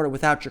Central Florida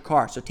without your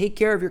car. So take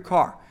care of your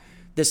car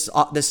this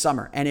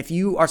summer. And if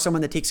you are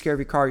someone that takes care of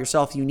your car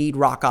yourself, you need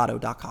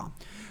RockAuto.com.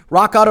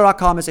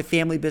 RockAuto.com is a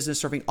family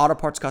business serving auto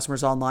parts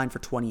customers online for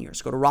 20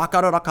 years. Go to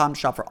RockAuto.com to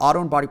shop for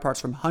auto and body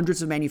parts from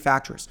hundreds of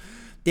manufacturers.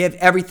 They have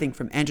everything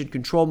from engine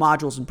control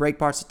modules and brake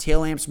parts to tail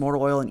lamps, motor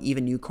oil, and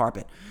even new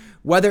carpet.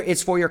 Whether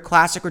it's for your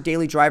classic or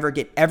daily driver,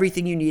 get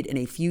everything you need in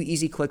a few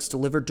easy clicks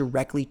delivered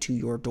directly to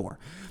your door.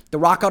 The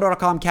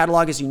RockAuto.com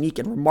catalog is unique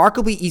and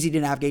remarkably easy to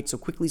navigate, so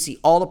quickly see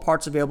all the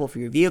parts available for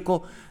your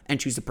vehicle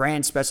and choose the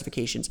brand,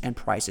 specifications, and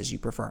prices you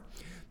prefer.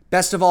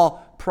 Best of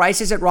all,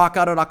 prices at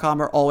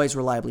RockAuto.com are always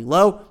reliably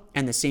low,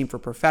 and the same for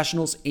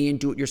professionals and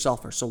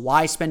do-it-yourselfers. So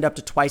why spend up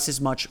to twice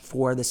as much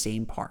for the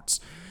same parts?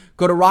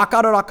 Go to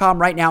RockAuto.com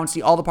right now and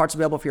see all the parts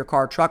available for your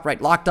car or truck. Right,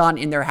 Locked On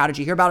in their How Did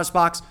You Hear About Us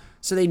box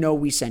so they know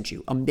we sent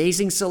you.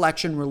 Amazing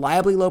selection,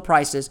 reliably low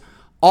prices,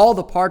 all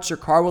the parts your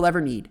car will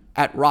ever need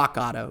at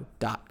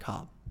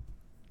RockAuto.com.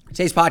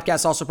 Today's podcast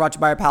is also brought to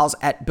you by our pals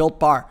at Built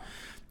Bar.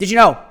 Did you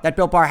know that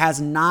Built Bar has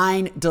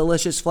 9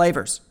 delicious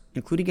flavors,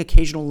 including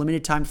occasional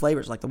limited time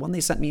flavors like the one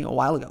they sent me a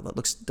while ago that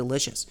looks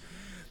delicious?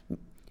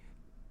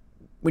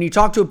 When you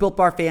talk to a Built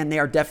Bar fan, they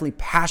are definitely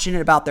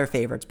passionate about their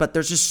favorites, but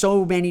there's just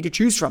so many to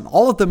choose from.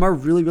 All of them are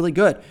really, really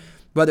good.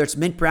 Whether it's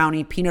mint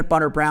brownie, peanut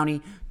butter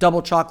brownie,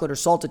 double chocolate, or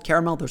salted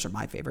caramel, those are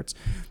my favorites.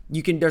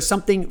 There's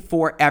something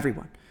for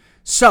everyone.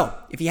 So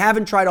if you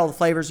haven't tried all the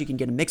flavors, you can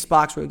get a mixed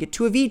box where you get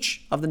 2 of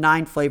each of the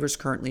 9 flavors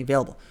currently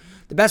available.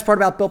 The best part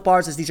about Built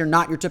Bars is these are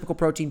not your typical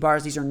protein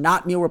bars. These are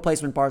not meal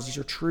replacement bars. These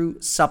are true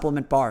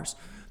supplement bars.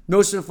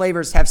 Most of the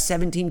flavors have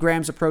 17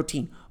 grams of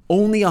protein,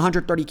 only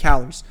 130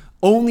 calories,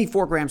 only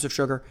 4 grams of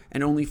sugar,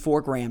 and only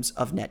 4 grams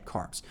of net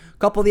carbs. A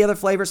couple of the other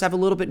flavors have a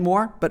little bit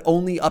more, but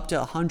only up to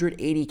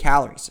 180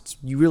 calories. It's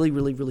really,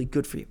 really, really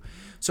good for you.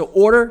 So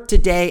order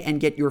today and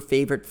get your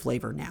favorite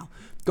flavor now.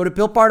 Go to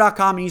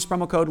BuiltBar.com and use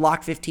promo code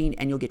LOCK15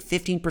 and you'll get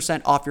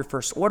 15% off your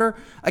first order.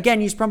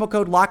 Again, use promo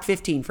code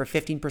LOCK15 for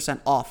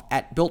 15% off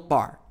at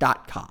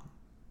BuiltBar.com.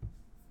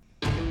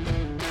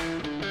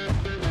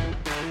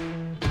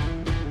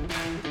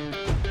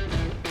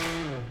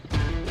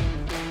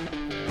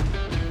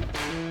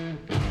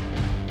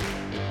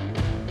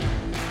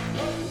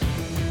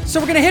 So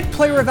we're going to hit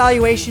player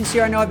evaluations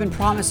here. I know I've been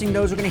promising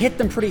those. We're going to hit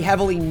them pretty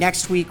heavily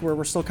next week where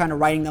we're still kind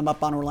of writing them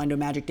up on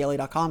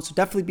OrlandoMagicDaily.com. So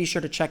definitely be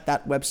sure to check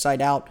that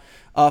website out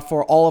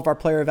for all of our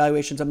player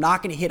evaluations. I'm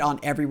not going to hit on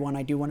everyone.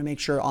 I do want to make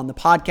sure on the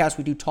podcast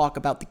we do talk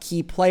about the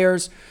key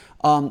players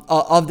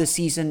of the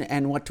season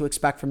and what to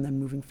expect from them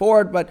moving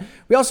forward. But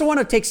we also want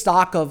to take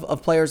stock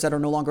of players that are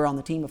no longer on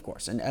the team, of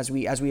course, and as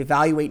we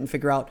evaluate and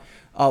figure out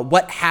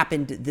what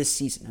happened this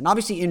season. And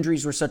obviously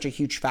injuries were such a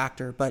huge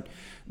factor, but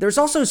there's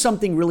also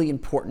something really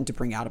important to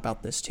bring out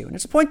about this too. And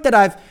it's a point that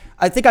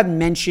I think I've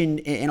mentioned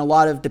in a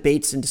lot of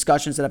debates and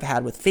discussions that I've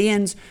had with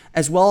fans,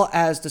 as well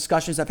as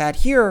discussions I've had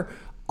here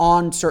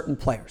on certain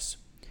players.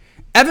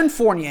 Evan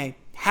Fournier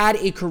had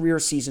a career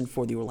season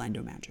for the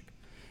Orlando Magic.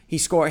 He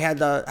had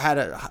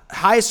a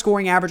highest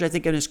scoring average, I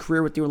think, in his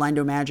career with the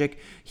Orlando Magic.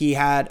 He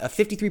had a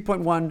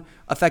 53.1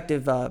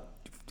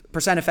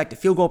 effective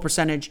field goal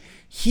percentage.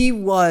 He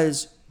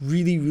was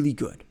really, really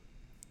good.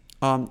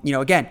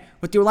 Again,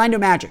 with the Orlando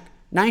Magic,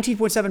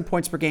 19.7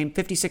 points per game,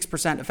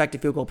 56%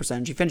 effective field goal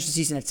percentage. He finished the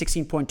season at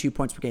 16.2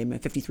 points per game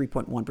and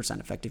 53.1%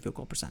 effective field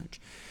goal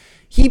percentage.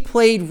 He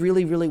played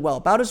really, really well,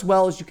 about as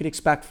well as you could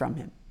expect from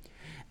him.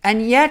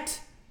 And yet,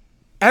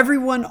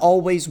 everyone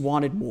always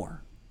wanted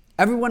more.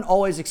 Everyone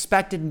always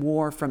expected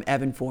more from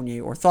Evan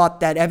Fournier or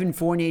thought that Evan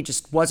Fournier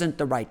just wasn't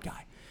the right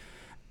guy.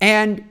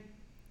 And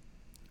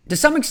to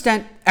some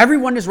extent,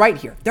 everyone is right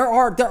here. There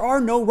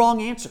are no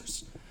wrong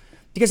answers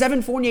because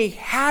Evan Fournier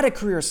had a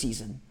career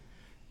season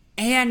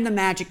and the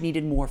Magic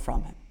needed more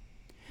from him.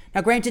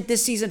 Now, granted,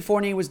 this season,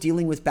 Fournier was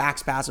dealing with back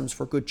spasms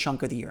for a good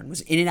chunk of the year and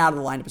was in and out of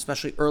the lineup,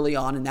 especially early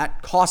on, and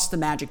that cost the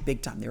Magic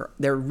big time.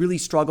 They really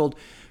struggled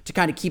to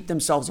kind of keep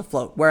themselves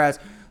afloat. Whereas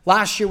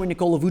last year when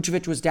Nikola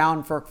Vucevic was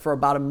down for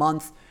about a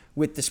month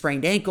with the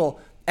sprained ankle,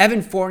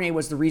 Evan Fournier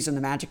was the reason the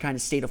Magic kind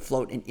of stayed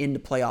afloat and in the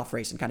playoff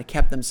race and kind of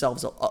kept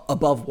themselves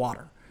above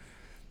water.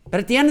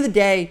 But at the end of the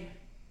day,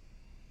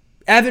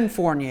 Evan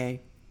Fournier,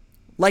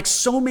 like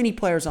so many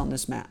players on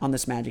this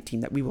Magic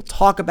team that we will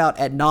talk about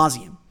ad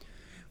nauseum,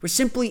 were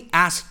simply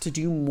asked to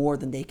do more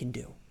than they can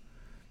do.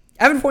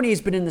 Evan Fournier has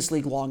been in this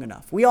league long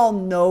enough. We all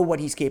know what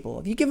he's capable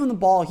of. You give him the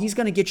ball, he's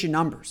going to get you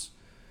numbers.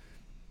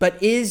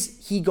 But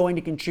is he going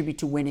to contribute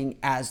to winning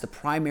as the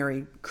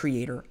primary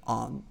creator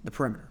on the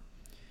perimeter?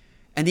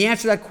 And the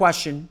answer to that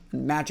question,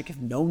 and Magic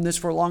have known this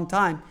for a long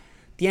time,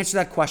 the answer to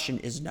that question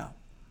is no.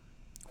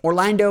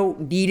 Orlando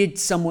needed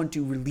someone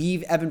to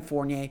relieve Evan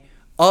Fournier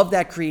of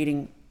that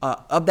creative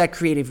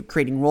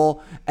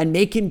role and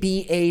make him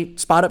be a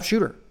spot-up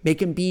shooter,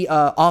 make him be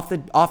off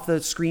the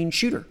screen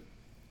shooter.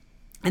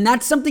 And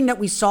that's something that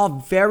we saw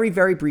very,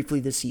 very briefly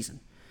this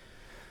season.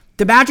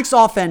 The Magic's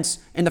offense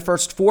in the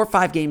first 4 or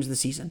 5 games of the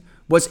season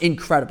was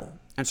incredible.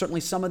 And certainly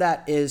some of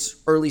that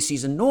is early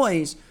season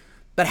noise,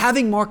 but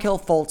having Markelle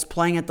Fultz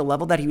playing at the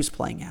level that he was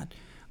playing at,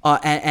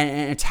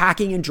 and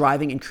attacking and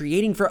driving and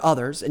creating for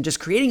others and just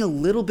creating a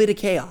little bit of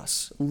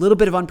chaos, a little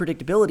bit of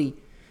unpredictability,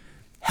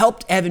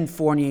 helped Evan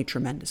Fournier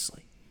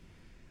tremendously.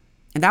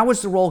 And that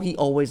was the role he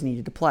always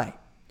needed to play.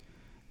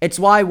 It's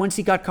why once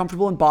he got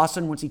comfortable in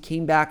Boston, once he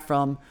came back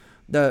from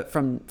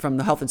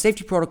the health and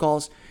safety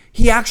protocols,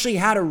 he actually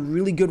had a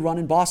really good run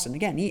in Boston.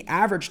 Again, he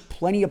averaged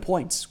plenty of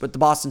points with the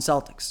Boston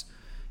Celtics.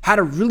 Had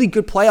a really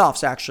good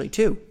playoffs, actually,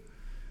 too.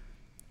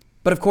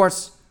 But, of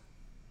course,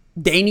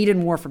 they needed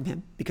more from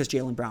him because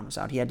Jaylen Brown was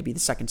out. He had to be the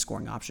second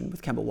scoring option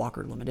with Kemba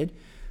Walker limited.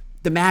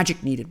 The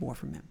Magic needed more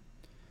from him.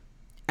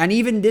 And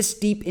even this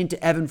deep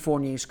into Evan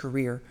Fournier's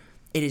career,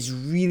 it is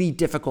really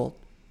difficult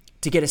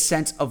to get a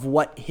sense of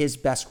what his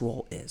best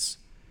role is.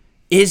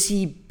 Is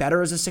he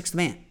better as a sixth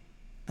man?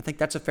 I think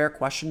that's a fair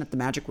question that the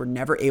Magic were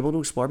never able to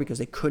explore because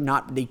they could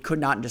not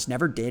and just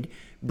never did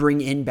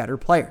bring in better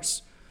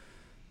players.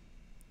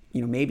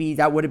 Maybe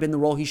that would have been the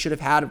role he should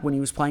have had when he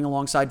was playing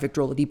alongside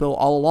Victor Oladipo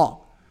all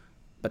along.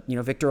 But,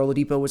 Victor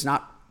Oladipo was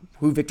not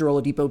who Victor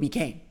Oladipo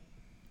became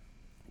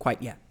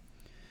quite yet.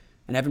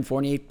 And Evan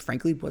Fournier,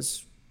 frankly,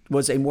 was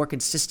a more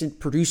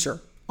consistent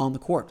producer on the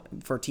court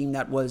for a team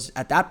that was,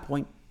 at that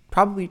point,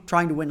 probably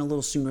trying to win a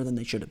little sooner than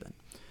they should have been.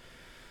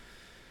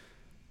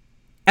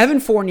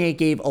 Evan Fournier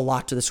gave a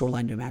lot to this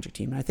Orlando Magic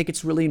team, and I think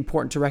it's really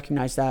important to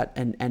recognize that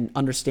and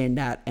understand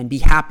that and be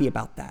happy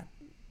about that.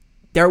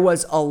 There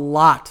was a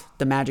lot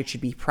the Magic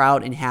should be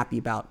proud and happy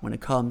about when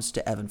it comes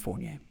to Evan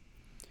Fournier.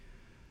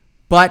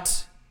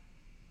 But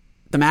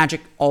the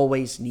Magic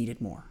always needed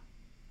more.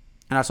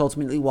 And that's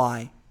ultimately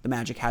why the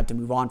Magic had to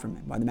move on from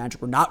him, why the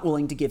Magic were not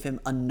willing to give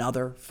him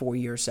another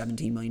 4-year,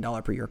 $17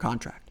 million per year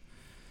contract.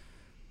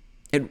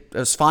 It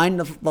was fine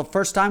the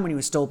first time when he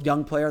was still a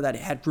young player that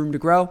had room to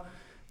grow.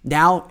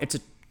 Now it's a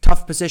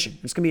tough position.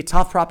 It's going to be a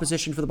tough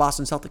proposition for the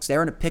Boston Celtics.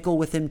 They're in a pickle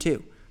with him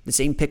too. The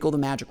same pickle the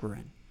Magic were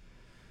in.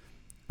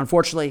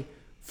 Unfortunately,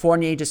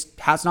 Fournier just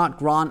has not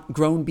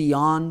grown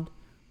beyond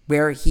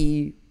where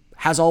he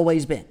has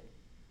always been.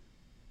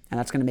 And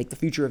that's going to make the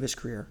future of his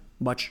career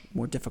much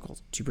more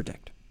difficult to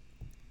predict.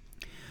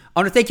 I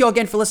want to thank you all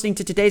again for listening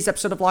to today's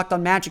episode of Locked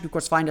On Magic. Of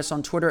course, find us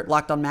on Twitter at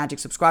Locked On Magic.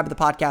 Subscribe to the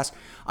podcast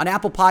on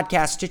Apple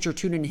Podcasts, Stitcher,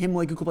 TuneIn,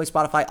 Himalaya, Google Play,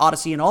 Spotify,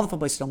 Odyssey, and all the fun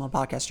places to download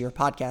podcasts to your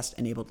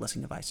podcast-enabled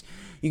listening device.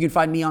 You can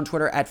find me on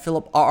Twitter at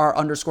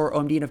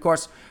PhilipRR_OMD. And of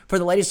course, for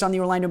the latest on the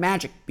Orlando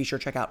Magic, be sure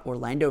to check out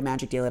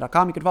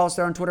OrlandoMagicDaily.com. You can follow us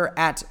there on Twitter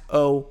at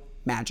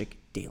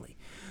OMagicDaily.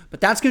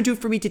 But that's going to do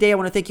it for me today. I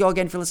want to thank you all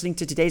again for listening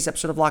to today's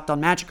episode of Locked On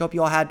Magic. Hope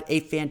you all had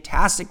a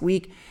fantastic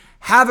week.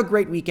 Have a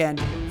great weekend.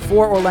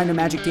 For Orlando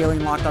Magic Daily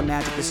and Locked On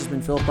Magic, this has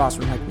been Philip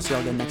Rossman. We'll see you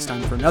all again next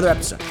time for another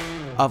episode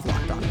of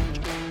Locked On Magic.